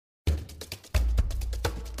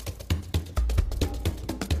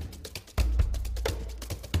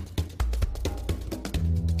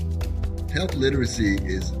Health literacy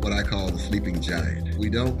is what I call the sleeping giant. We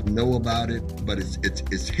don't know about it, but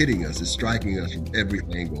it's hitting us, it's striking us from every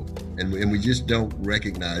angle, and we just don't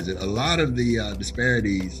recognize it. A lot of the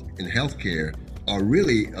disparities in healthcare are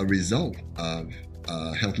really a result of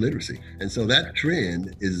health literacy. And so that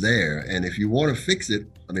trend is there. And if you want to fix it,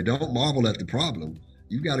 don't marvel at the problem.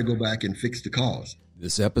 You've got to go back and fix the cause.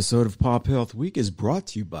 This episode of PopHealth Week is brought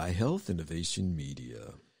to you by Health Innovation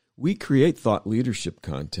Media. We create thought leadership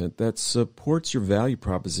content that supports your value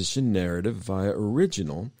proposition narrative via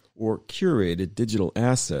original or curated digital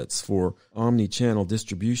assets for omni-channel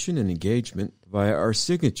distribution and engagement via our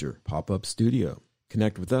signature pop-up studio.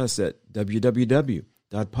 Connect with us at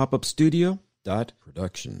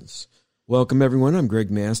www.popupstudio.productions. Welcome, everyone. I'm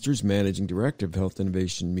Gregg Masters, Managing Director of Health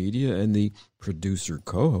Innovation Media and the producer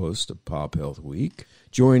co-host of PopHealth Week.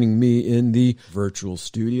 Joining me in the virtual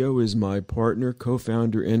studio is my partner,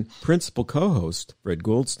 co-founder, and principal co-host, Fred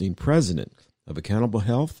Goldstein, President of Accountable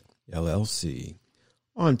Health, LLC.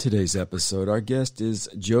 On today's episode, our guest is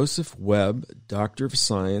Joseph Webb, Doctor of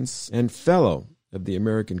Science and Fellow of the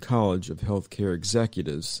American College of Healthcare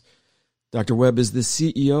Executives. Dr. Webb is the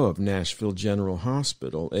CEO of Nashville General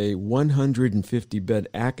Hospital, a 150-bed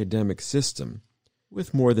academic system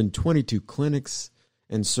with more than 22 clinics,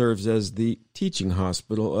 and serves as the teaching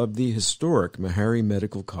hospital of the historic Meharry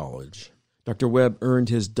Medical College. Dr. Webb earned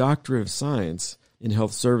his Doctorate of Science in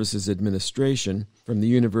Health Services Administration from the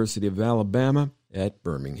University of Alabama at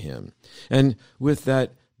Birmingham. And with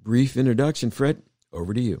that brief introduction, Fred,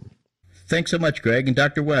 over to you. Thanks so much, Gregg. And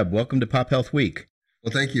Dr. Webb, welcome to PopHealth Week.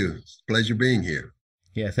 Well, thank you. It's a pleasure being here.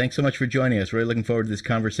 Yeah, thanks so much for joining us. Really looking forward to this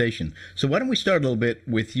conversation. So why don't we start a little bit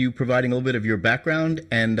with you providing a little bit of your background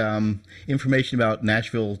and information about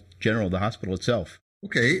Nashville General, the hospital itself.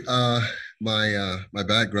 Okay. My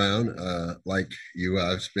background, like you,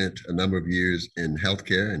 I've spent a number of years in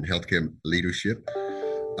healthcare and healthcare leadership.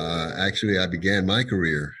 Actually, I began my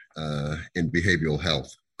career in behavioral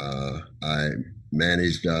health. I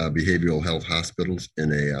managed behavioral health hospitals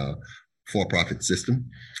in a for-profit system.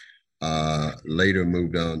 Later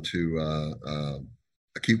moved on to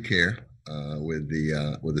acute care with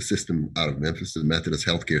the system out of Memphis, the Methodist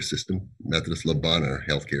healthcare system, Methodist Le Bonheur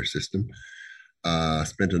healthcare system.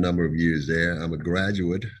 Spent a number of years there. I'm a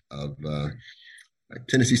graduate of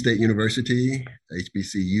Tennessee State University,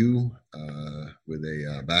 HBCU, with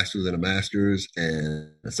a bachelor's and a master's,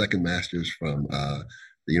 and a second master's from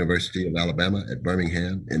the University of Alabama at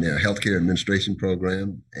Birmingham in their healthcare administration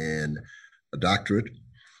program, and a doctorate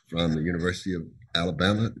from the University of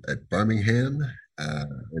Alabama at Birmingham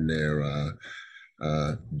in their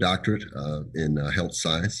doctorate in health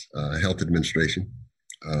science, health administration.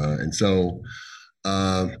 And so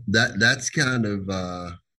that's kind of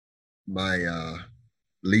my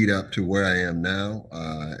lead up to where I am now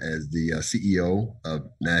as the CEO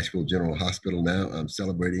of Nashville General Hospital. Now I'm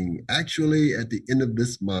celebrating, actually at the end of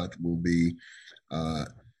this month will be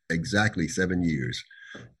exactly 7 years.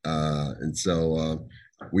 And so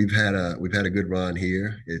we've had a good run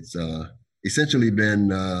here. It's essentially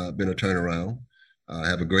been a turnaround. I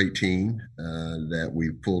have a great team that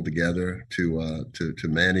we've pulled together to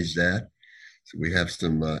manage that. So we have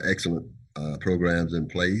some excellent programs in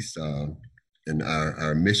place, and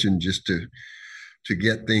our mission just to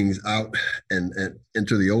get things out and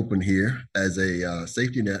into the open here as a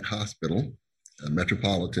safety net hospital, a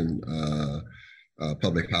metropolitan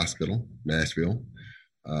public hospital, Nashville.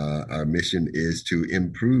 Our mission is to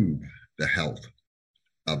improve the health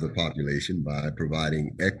of the population by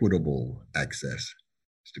providing equitable access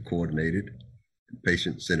to coordinated and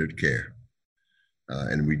patient-centered care.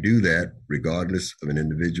 And we do that regardless of an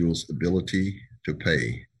individual's ability to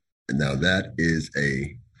pay. And now that is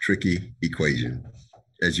a tricky equation,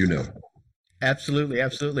 as you know. Absolutely,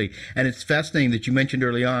 absolutely. And it's fascinating that you mentioned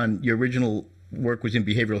early on your original work was in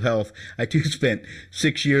behavioral health. I too spent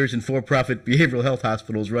 6 years in for-profit behavioral health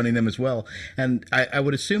hospitals running them as well. And I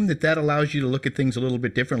would assume that allows you to look at things a little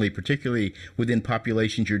bit differently, particularly within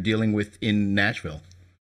populations you're dealing with in Nashville.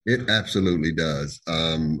 It absolutely does.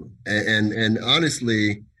 And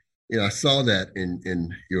honestly, I saw that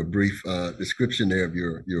in your brief description there of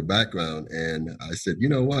your background. And I said, you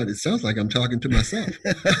know what? It sounds like I'm talking to myself.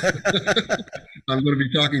 I'm going to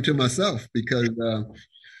be talking to myself because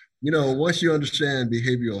once you understand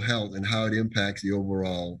behavioral health and how it impacts the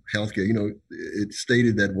overall healthcare, it's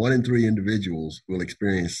stated that 1 in 3 individuals will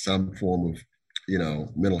experience some form of,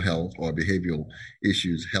 mental health or behavioral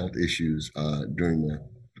issues, health issues during the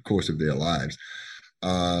course of their lives.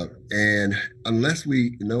 And unless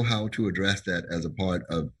we know how to address that as a part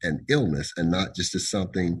of an illness and not just as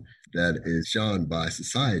something that is shunned by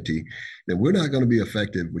society, then we're not going to be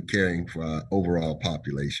effective with caring for our overall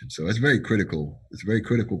population. So it's very critical. It's a very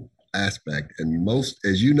critical aspect. And most,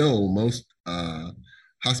 as you know, most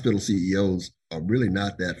hospital CEOs are really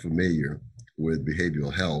not that familiar with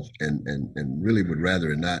behavioral health and really would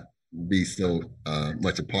rather not be so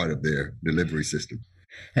much a part of their delivery system.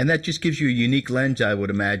 And that just gives you a unique lens, I would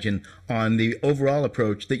imagine, on the overall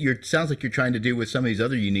approach that sounds like you're trying to do with some of these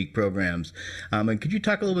other unique programs. And could you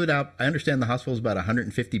talk a little bit about, I understand the hospital is about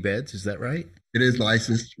 150 beds. Is that right? It is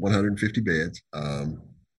licensed 150 beds.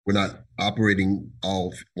 We're not operating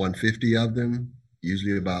all 150 of them,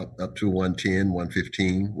 usually about up to 110,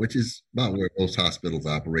 115, which is about where most hospitals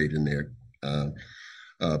operate in their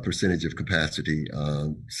percentage of capacity.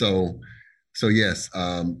 So yes,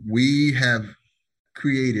 we have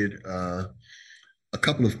created a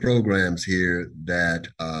couple of programs here that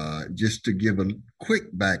just to give a quick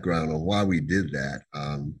background on why we did that.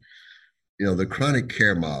 The chronic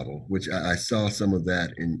care model, which I saw some of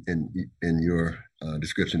that in your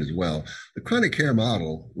description as well. The chronic care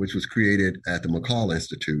model, which was created at the McCall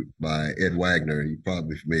Institute by Ed Wagner, you're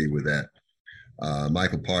probably familiar with that.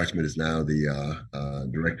 Michael Parchment is now the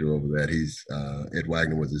director over that. Ed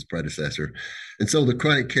Wagner was his predecessor. And so the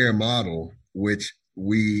chronic care model, which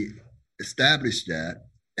we established that,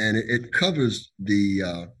 and it covers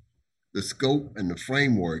the scope and the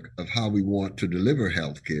framework of how we want to deliver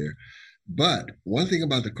healthcare. But one thing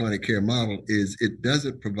about the chronic care model is it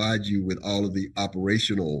doesn't provide you with all of the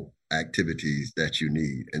operational activities that you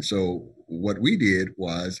need. And so what we did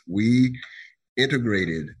was we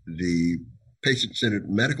integrated the patient-centered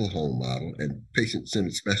medical home model and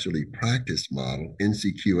patient-centered specialty practice model,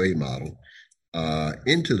 NCQA model,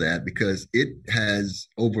 into that because it has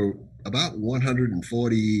over about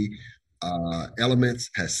 140 elements,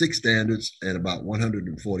 has 6 standards and about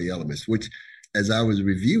 140 elements, which as I was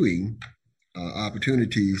reviewing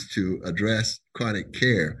opportunities to address chronic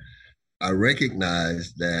care, I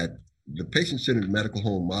recognized that the patient-centered medical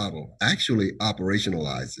home model actually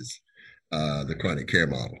operationalizes the chronic care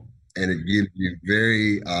model. And it gives you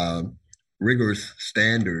very rigorous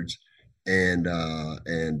standards and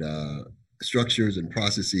structures and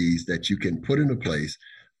processes that you can put into place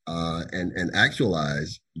and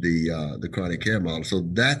actualize the chronic care model. So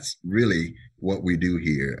that's really what we do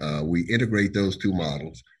here. We integrate those two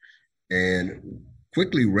models and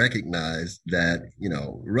quickly recognize that,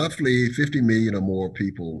 roughly 50 million or more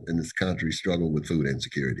people in this country struggle with food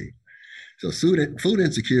insecurity. So food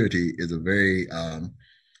insecurity is a very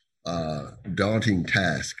daunting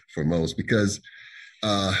task for most because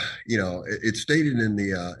it's stated in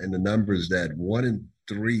the numbers that 1 in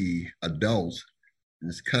 3 adults in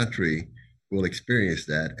this country will experience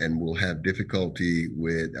that and will have difficulty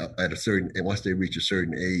with and once they reach a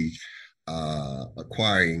certain age,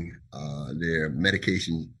 acquiring their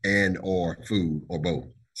medication and or food or both.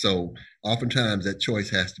 So oftentimes that choice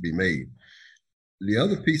has to be made. The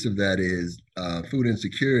other piece of that is food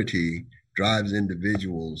insecurity drives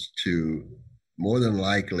individuals to more than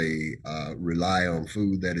likely rely on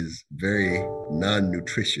food that is very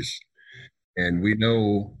non-nutritious. And we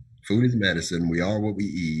know food is medicine. We are what we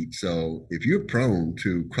eat. So if you're prone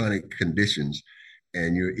to chronic conditions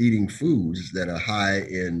and you're eating foods that are high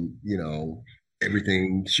in,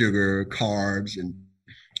 everything, sugar, carbs, and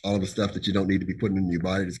all of the stuff that you don't need to be putting in your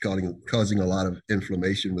body that's causing a lot of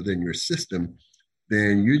inflammation within your system,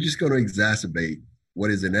 then you're just going to exacerbate what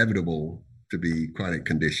is inevitable to be chronic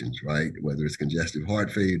conditions, right? Whether it's congestive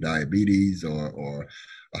heart failure, diabetes, or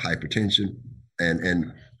hypertension.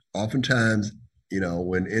 And oftentimes,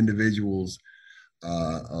 when individuals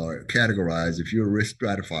are categorized, if you're risk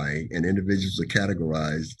stratifying and individuals are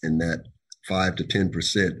categorized in that 5 to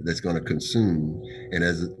 10% that's going to consume, and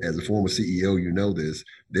as a former CEO, you know this,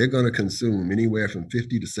 they're going to consume anywhere from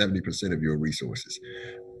 50 to 70% of your resources.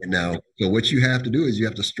 And now, so what you have to do is you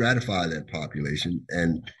have to stratify that population.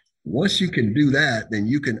 And once you can do that, then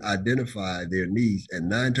you can identify their needs. And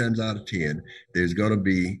 9 times out of 10, there's going to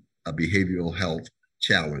be a behavioral health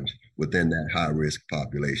challenge within that high risk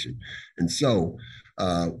population. And so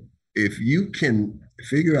if you can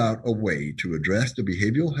figure out a way to address the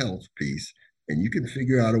behavioral health piece, and you can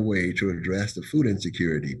figure out a way to address the food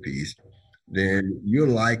insecurity piece, then you're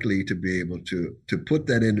likely to be able to put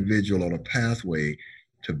that individual on a pathway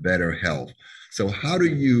to better health. So how do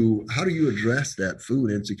you address that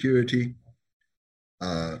food insecurity?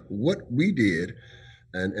 What we did,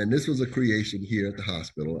 and this was a creation here at the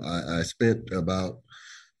hospital. I spent about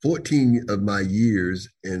 14 of my years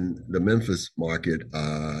in the Memphis market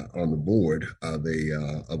on the board of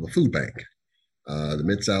a food bank, the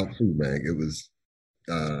Mid-South Food Bank. It was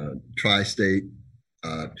tri-state,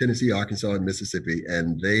 Tennessee, Arkansas, and Mississippi,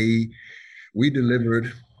 and we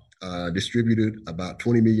delivered, distributed about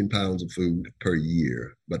 20 million pounds of food per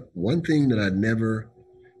year. But one thing that I never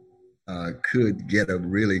could get a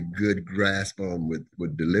really good grasp on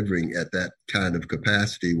with delivering at that kind of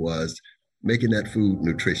capacity was making that food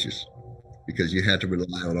nutritious, because you had to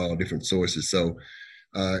rely on all different sources. So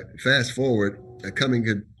fast forward, coming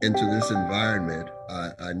into this environment,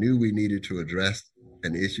 I knew we needed to address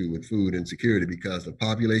an issue with food insecurity, because the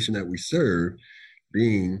population that we serve,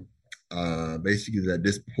 being basically that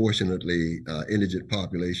disproportionately indigent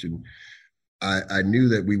population, I knew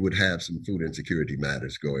that we would have some food insecurity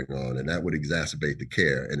matters going on, and that would exacerbate the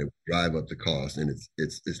care, and it would drive up the cost, and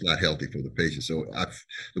it's not healthy for the patient. So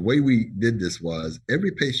the way we did this was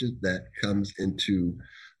every patient that comes into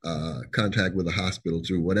contact with a hospital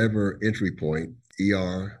through whatever entry point,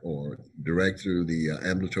 ER or direct through the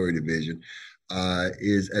ambulatory division,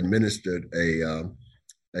 is administered a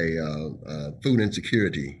food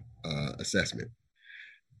insecurity assessment.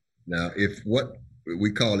 Now, if what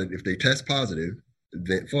we call it, if they test positive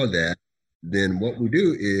for that, then what we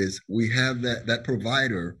do is we have that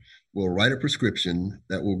provider will write a prescription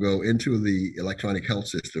that will go into the electronic health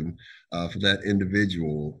system for that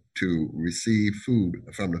individual to receive food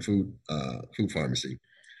from the food pharmacy.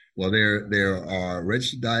 Well, there are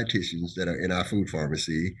registered dietitians that are in our food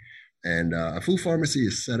pharmacy, and a food pharmacy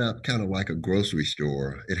is set up kind of like a grocery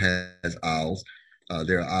store. It has aisles.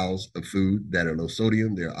 There are aisles of food that are low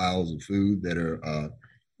sodium. There are aisles of food that are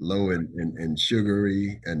low in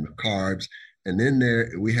sugary and carbs. And then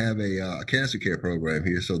we have a cancer care program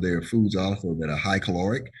here. So there are foods also that are high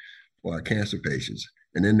caloric for our cancer patients.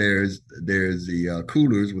 And then there's the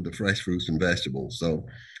coolers with the fresh fruits and vegetables. So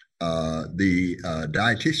the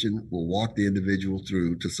dietitian will walk the individual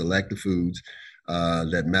through to select the foods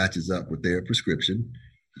that matches up with their prescription.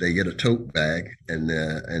 They get a tote bag, and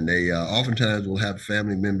they oftentimes will have a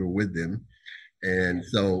family member with them. And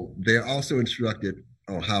so they're also instructed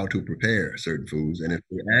on how to prepare certain foods. And if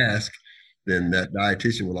they ask, then that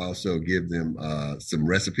dietitian will also give them some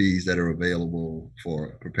recipes that are available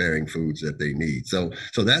for preparing foods that they need. So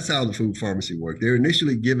that's how the food pharmacy works. They're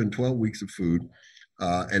initially given 12 weeks of food.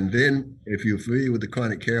 And then if you're familiar with the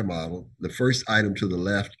chronic care model, the first item to the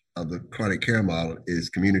left of the chronic care model is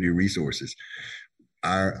community resources.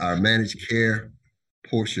 Our managed care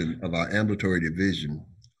portion of our ambulatory division,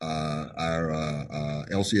 our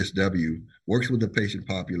LCSW, works with the patient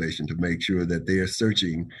population to make sure that they are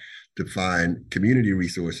searching to find community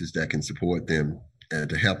resources that can support them and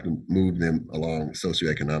to help them move them along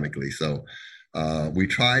socioeconomically. So we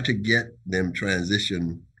try to get them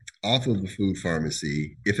transition off of the food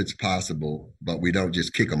pharmacy if it's possible, but we don't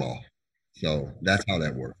just kick them off. So that's how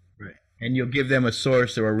that works. And you'll give them a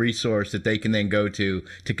source or a resource that they can then go to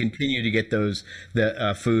continue to get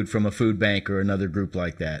the food from a food bank or another group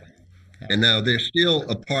like that. And now they're still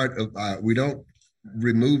a part of we don't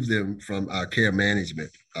remove them from our care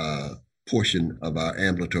management portion of our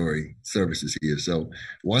ambulatory services here. So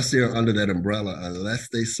once they're under that umbrella, unless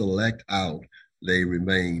they select out, they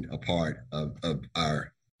remain a part of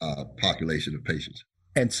our population of patients.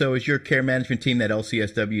 And so is your care management team, that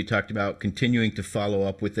LCSW you talked about, continuing to follow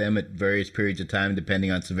up with them at various periods of time,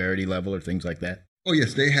 depending on severity level or things like that? Oh,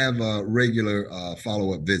 yes. They have regular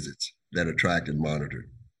follow-up visits that are tracked and monitored.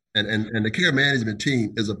 And the care management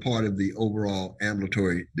team is a part of the overall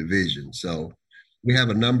ambulatory division. So we have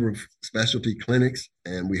a number of specialty clinics,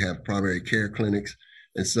 and we have primary care clinics.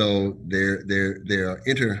 And so there are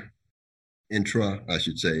intra, I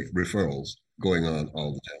should say, referrals going on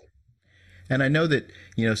all the time. And I know that,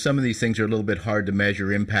 some of these things are a little bit hard to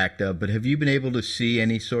measure impact of, but have you been able to see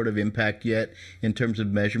any sort of impact yet in terms of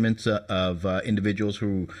measurements of individuals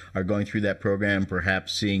who are going through that program,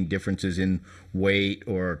 perhaps seeing differences in weight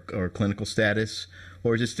or clinical status?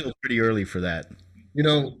 Or is it still pretty early for that?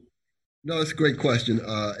 No, it's a great question.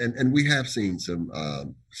 And we have seen some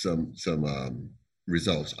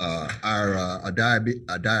results. Our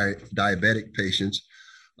diabetic patients,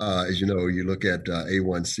 as you know, you look at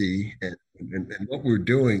A1C, and what we're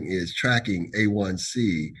doing is tracking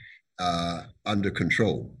A1C under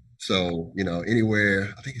control. So,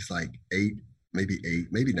 anywhere, I think it's like 8,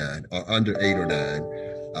 maybe 9, or under 8 or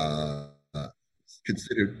 9,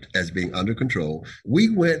 considered as being under control. We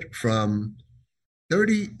went from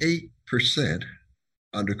 38%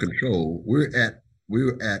 under control. We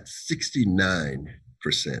were at 69%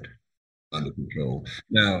 under control.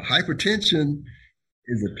 Now, hypertension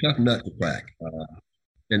is a tough nut to crack.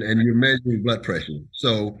 and you're measuring blood pressure.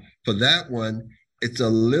 So for that one, it's a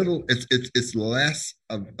little, it's less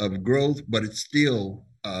of growth, but it's still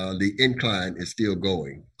the incline is still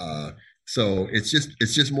going. So it's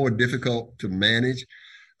just more difficult to manage,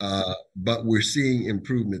 but we're seeing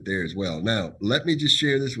improvement there as well. Now, let me just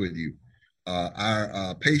share this with you.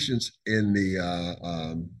 Our patients in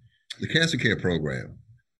the cancer care program,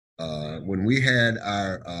 when we had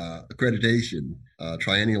our accreditation,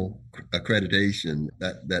 triennial accreditation,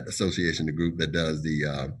 that association, the group that does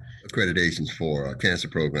the accreditations for cancer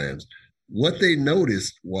programs, what they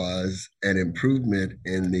noticed was an improvement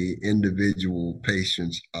in the individual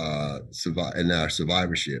patients' in our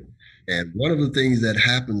survivorship. And one of the things that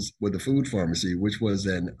happens with the food pharmacy, which was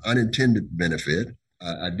an unintended benefit,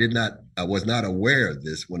 I was not aware of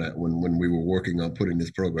this when we were working on putting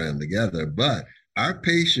this program together, but our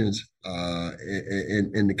patients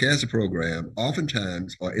in the cancer program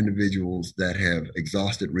oftentimes are individuals that have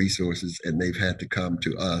exhausted resources and they've had to come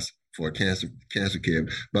to us for cancer care.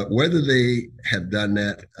 But whether they have done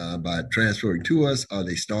that by transferring to us or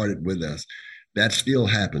they started with us, that still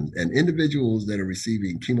happens. And individuals that are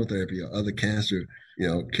receiving chemotherapy or other cancer,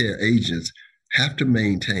 care agents have to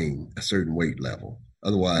maintain a certain weight level.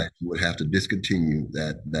 Otherwise, you would have to discontinue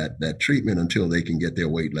that treatment until they can get their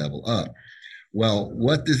weight level up. Well,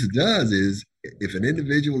 what this does is if an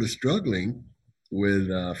individual is struggling with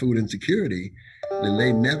food insecurity, then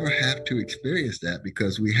they never have to experience that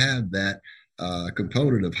because we have that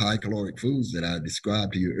component of high caloric foods that I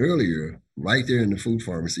described to you earlier right there in the food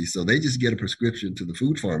pharmacy. So they just get a prescription to the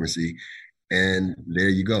food pharmacy and there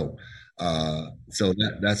you go. So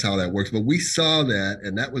that's how that works. But we saw that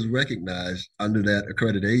and that was recognized under that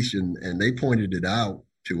accreditation and they pointed it out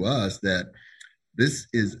to us that this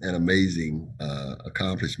is an amazing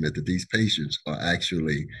accomplishment that these patients are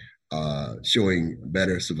actually showing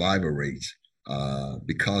better survival rates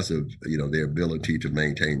because of their ability to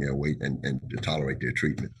maintain their weight and to tolerate their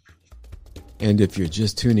treatment. And if you're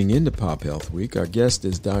just tuning into Pop Health Week, our guest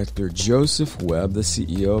is Dr. Joseph Webb, the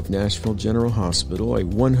CEO of Nashville General Hospital, a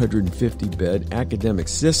 150-bed academic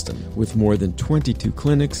system with more than 22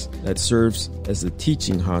 clinics that serves as the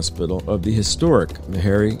teaching hospital of the historic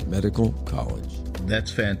Meharry Medical College.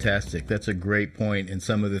 That's fantastic. That's a great point. And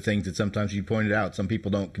some of the things that sometimes you pointed out, some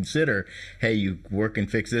people don't consider, hey, you work and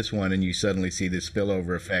fix this one and you suddenly see this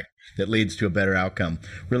spillover effect that leads to a better outcome.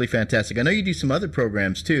 Really fantastic. I know you do some other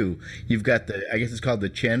programs too. You've got I guess it's called the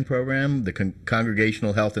CHEN program, the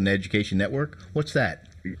Congregational Health and Education Network. What's that?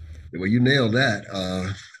 Well, you nailed that.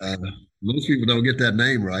 Most people don't get that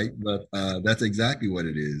name right, but that's exactly what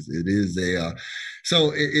it is. It is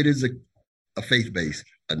it is a faith-based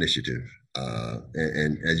initiative.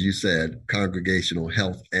 And as you said, Congregational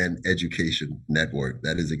Health and Education Network.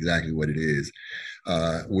 That is exactly what it is.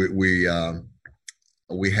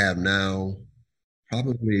 We have now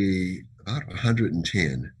probably about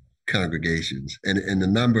 110 congregations, and the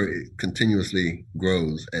number continuously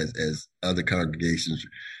grows as other congregations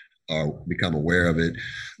become aware of it.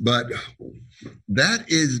 But that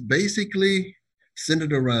is basically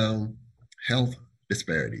centered around health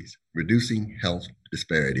disparities, reducing health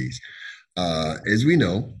disparities. As we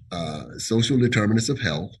know, social determinants of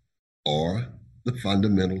health are the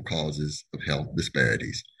fundamental causes of health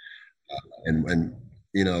disparities. And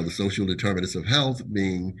the social determinants of health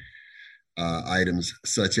being items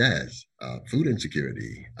such as food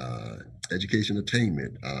insecurity, education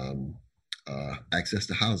attainment, access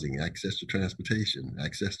to housing, access to transportation,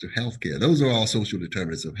 access to healthcare. Those are all social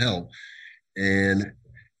determinants of health. And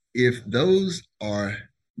if those are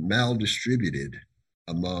maldistributed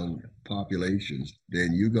among populations,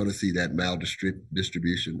 then you're going to see that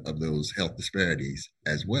maldistribution of those health disparities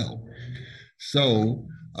as well. So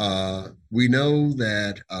we know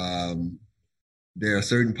that there are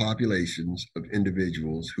certain populations of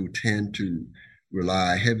individuals who tend to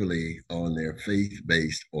rely heavily on their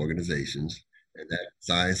faith-based organizations, and that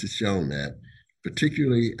science has shown that,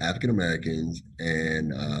 particularly African Americans,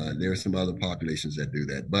 and there are some other populations that do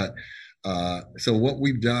that. But so what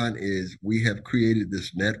we've done is we have created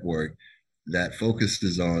this network that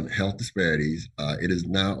focuses on health disparities. It is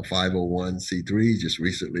now a 501c3, just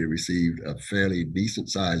recently received a fairly decent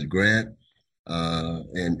sized grant.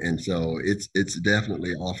 And so it's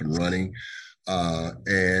definitely off and running.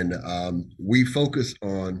 We focus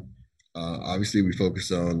on, obviously we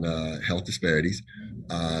focus on health disparities,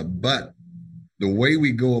 but the way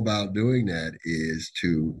we go about doing that is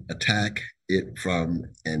to attack it from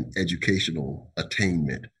an educational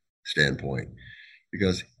attainment standpoint.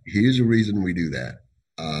 Because here's the reason we do that.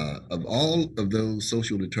 Of all of those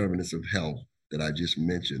social determinants of health that I just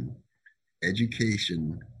mentioned,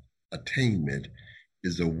 education attainment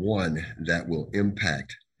is the one that will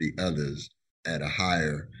impact the others at a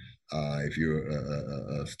higher, if you're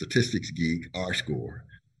a statistics geek, R score,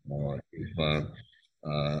 or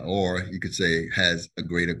you could say has a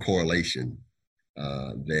greater correlation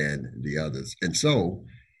than the others. And so,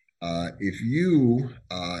 if you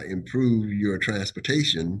improve your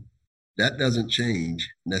transportation, that doesn't change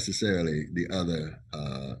necessarily the other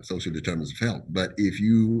social determinants of health. But if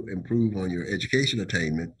you improve on your education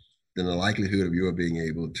attainment, then the likelihood of your being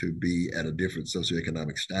able to be at a different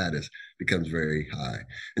socioeconomic status becomes very high.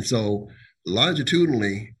 And so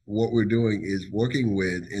longitudinally, what we're doing is working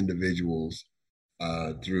with individuals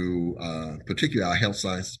through particularly our health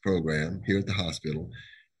sciences program here at the hospital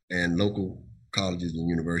and local colleges and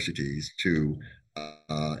universities to,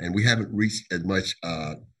 and we haven't reached as much,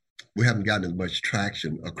 we haven't gotten as much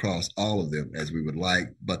traction across all of them as we would like,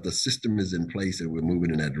 but the system is in place and we're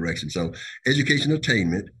moving in that direction. So education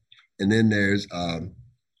attainment, and then there's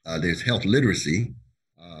health literacy,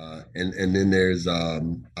 and then there's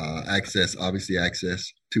access, obviously access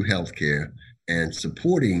to healthcare and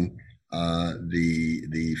supporting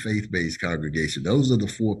the faith-based congregation. Those are the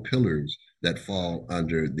four pillars that fall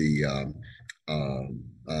under the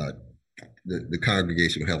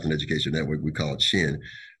Congregational Health and Education Network. We call it SHIN.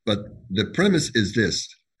 But the premise is this: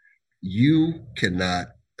 you cannot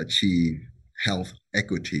achieve health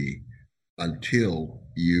equity until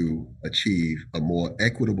you achieve a more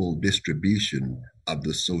equitable distribution of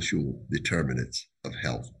the social determinants of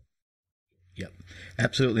health. Yep,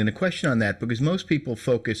 absolutely. And a question on that, because most people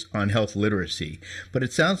focus on health literacy, but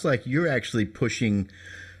it sounds like you're actually pushing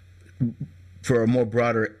for a more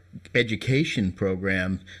broader education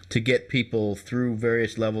program to get people through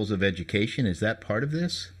various levels of education. Is that part of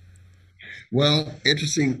this? Well,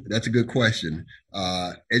 interesting. That's a good question.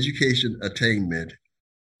 Education attainment,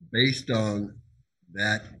 based on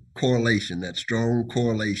that correlation, that strong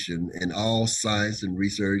correlation, and all science and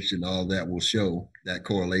research and all that will show that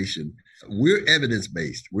correlation. We're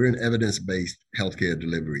evidence-based. We're an evidence-based healthcare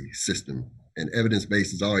delivery system. And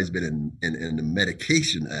evidence-based has always been in the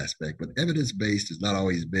medication aspect, but evidence-based has not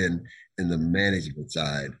always been in the management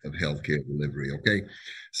side of healthcare delivery, okay?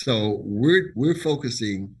 So we're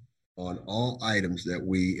focusing on all items that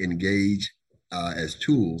we engage as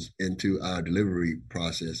tools into our delivery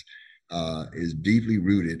process is deeply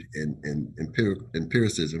rooted in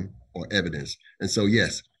empiricism or evidence. And so,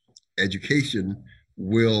 yes, education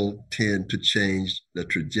will tend to change the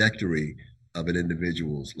trajectory of an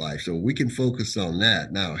individual's life. So we can focus on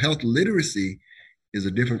that. Now, health literacy is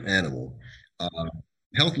a different animal.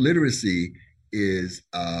 Health literacy is,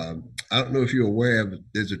 I don't know if you're aware of,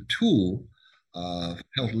 there's a tool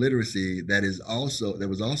health literacy that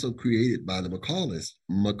was also created by the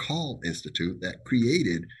McCall Institute that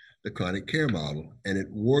created the chronic care model, and it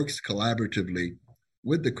works collaboratively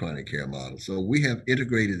with the chronic care model. So we have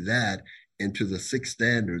integrated that into the 6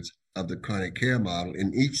 standards of the chronic care model,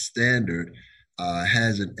 and each standard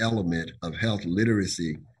has an element of health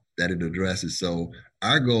literacy that it addresses. So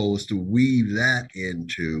our goal is to weave that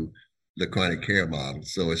into the chronic care model.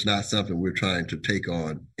 So it's not something we're trying to take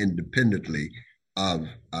on independently of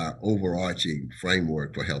our overarching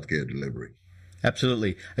framework for healthcare delivery.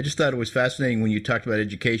 Absolutely. I just thought it was fascinating when you talked about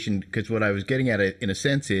education, because what I was getting at it in a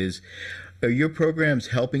sense is, are your programs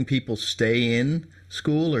helping people stay in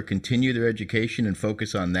school or continue their education and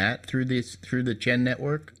focus on that through the CHEN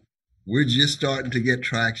network? We're just starting to get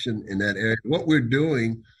traction in that area. What we're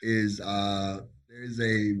doing is there's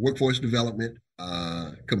a workforce development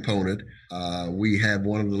component. We have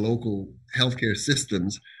one of the local healthcare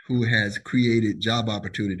systems who has created job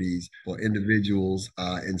opportunities for individuals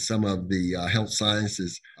in some of the health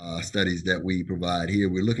sciences studies that we provide here.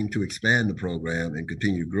 We're looking to expand the program and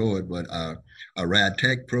continue to grow it, but our RAD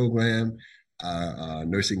Tech program, our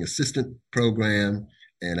nursing assistant program,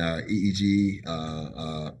 and our EEG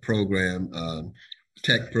program,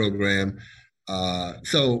 tech program,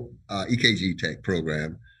 EKG tech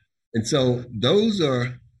program. And so those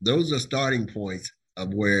are starting points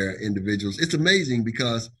of where individuals, it's amazing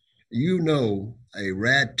because a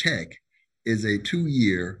RAD Tech is a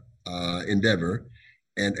 2-year endeavor,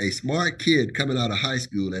 and a smart kid coming out of high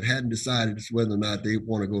school that hadn't decided whether or not they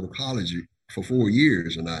want to go to college for 4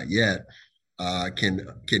 years or not yet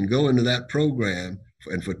can go into that program,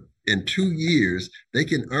 and in 2 years they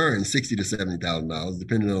can earn $60,000 to $70,000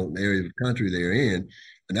 depending on the area of the country they're in,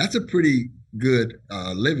 and that's a pretty good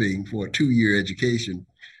living for a 2-year education.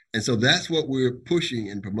 And so that's what we're pushing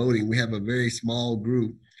and promoting. We have a very small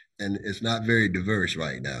group, and it's not very diverse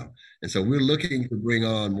right now. And so we're looking to bring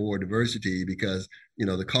on more diversity because,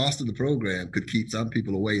 the cost of the program could keep some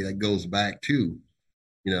people away. That goes back to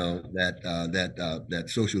that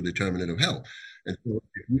social determinant of health. And so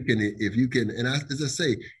if you can, and as I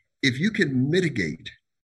say, if you can mitigate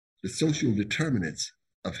the social determinants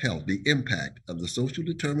of health, the impact of the social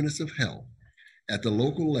determinants of health at the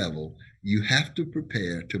local level, you have to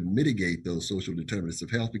prepare to mitigate those social determinants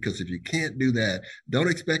of health, because if you can't do that, don't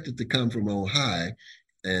expect it to come from on high.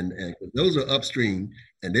 And those are upstream,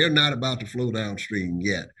 and they're not about to flow downstream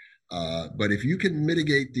yet. But if you can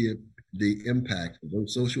mitigate the impact of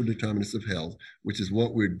those social determinants of health, which is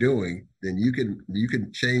what we're doing, then you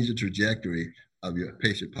can change the trajectory of your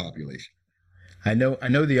patient population. I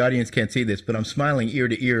know the audience can't see this, but I'm smiling ear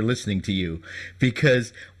to ear listening to you,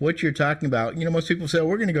 because what you're talking about, most people say,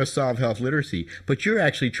 we're going to go solve health literacy, but you're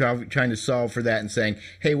actually trying to solve for that and saying,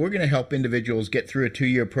 hey, we're going to help individuals get through a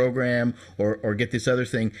 2-year program or get this other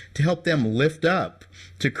thing to help them lift up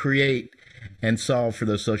to create and solve for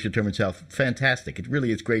those social determinants of health. Fantastic. It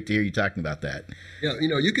really is great to hear you talking about that. Yeah,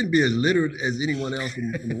 you can be as literate as anyone else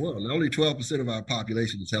in the world. Only 12% of our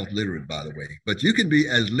population is health literate, by the way. But you can be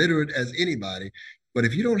as literate as anybody. But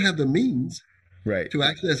if you don't have the means to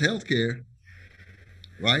access healthcare,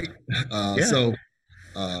 right? So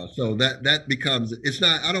that becomes, it's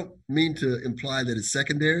not, I don't mean to imply that it's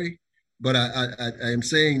secondary, but I am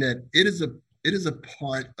saying that it is a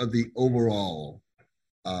part of the overall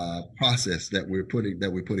process that we're putting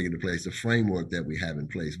into place, the framework that we have in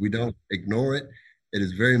place. We don't ignore it. It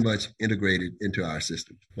is very much integrated into our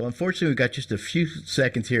system. Well, unfortunately, we've got just a few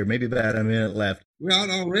seconds here, maybe about a minute left. We're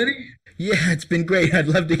out already? Yeah, it's been great. I'd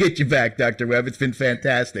love to get you back, Dr. Webb. It's been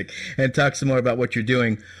fantastic. And talk some more about what you're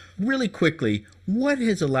doing. Really quickly, what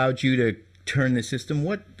has allowed you to turn the system?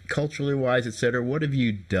 What, culturally wise, et cetera, what have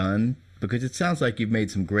you done? Because it sounds like you've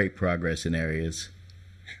made some great progress in areas.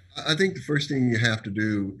 I think the first thing you have to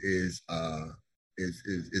do is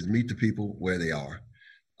meet the people where they are.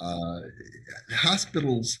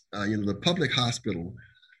 Hospitals, the public hospital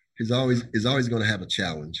is always going to have a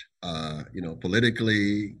challenge.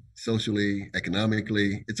 Politically, socially,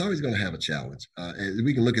 economically, it's always going to have a challenge. And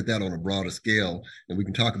we can look at that on a broader scale, and we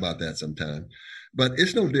can talk about that sometime. But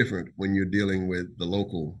it's no different when you're dealing with the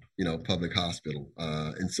local, public hospital.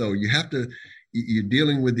 And so you're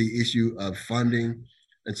dealing with the issue of funding.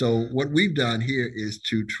 And so what we've done here is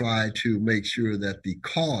to try to make sure that the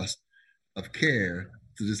cost of care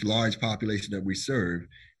to this large population that we serve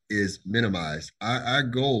is minimized. Our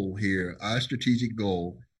goal here, our strategic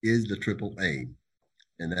goal, is the triple aim,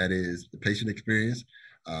 and that is the patient experience,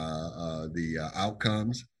 the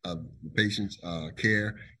outcomes of the patient's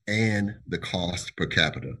care, and the cost per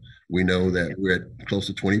capita. We know that we're at close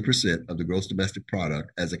to 20% of the gross domestic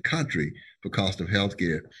product as a country for cost of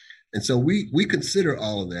healthcare. And so we consider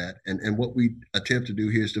all of that, and what we attempt to do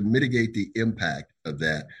here is to mitigate the impact of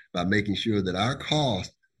that by making sure that our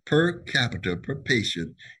cost per capita, per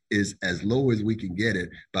patient, is as low as we can get it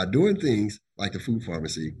by doing things like the food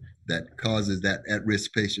pharmacy that causes that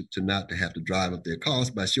at-risk patient to not to have to drive up their costs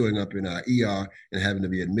by showing up in our ER and having to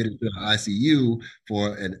be admitted to the ICU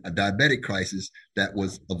for a diabetic crisis that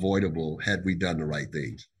was avoidable had we done the right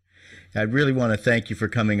things. I really want to thank you for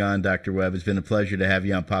coming on, Dr. Webb. It's been a pleasure to have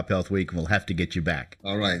you on PopHealth Week, and we'll have to get you back.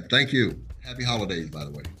 All right. Thank you. Happy holidays, by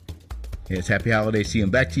the way. Yes, happy holidays to you.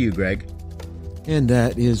 And back to you, Gregg. And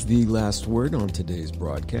that is the last word on today's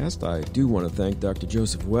broadcast. I do want to thank Dr.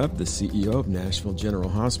 Joseph Webb, the CEO of Nashville General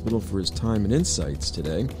Hospital, for his time and insights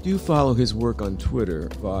today. Do follow his work on Twitter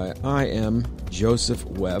via I am Joseph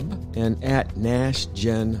Webb and at Nash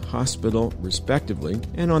Gen Hospital, respectively,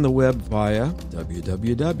 and on the web via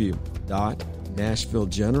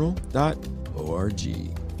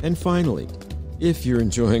www.nashvillegeneral.org. And finally, if you're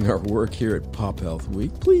enjoying our work here at PopHealth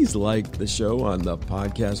Week, please like the show on the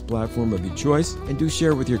podcast platform of your choice and do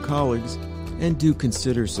share with your colleagues, and do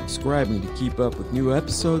consider subscribing to keep up with new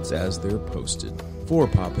episodes as they're posted. For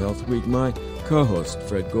PopHealth Week, my co-host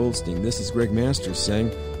Fred Goldstein, this is Gregg Masters saying,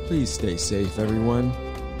 please stay safe, everyone.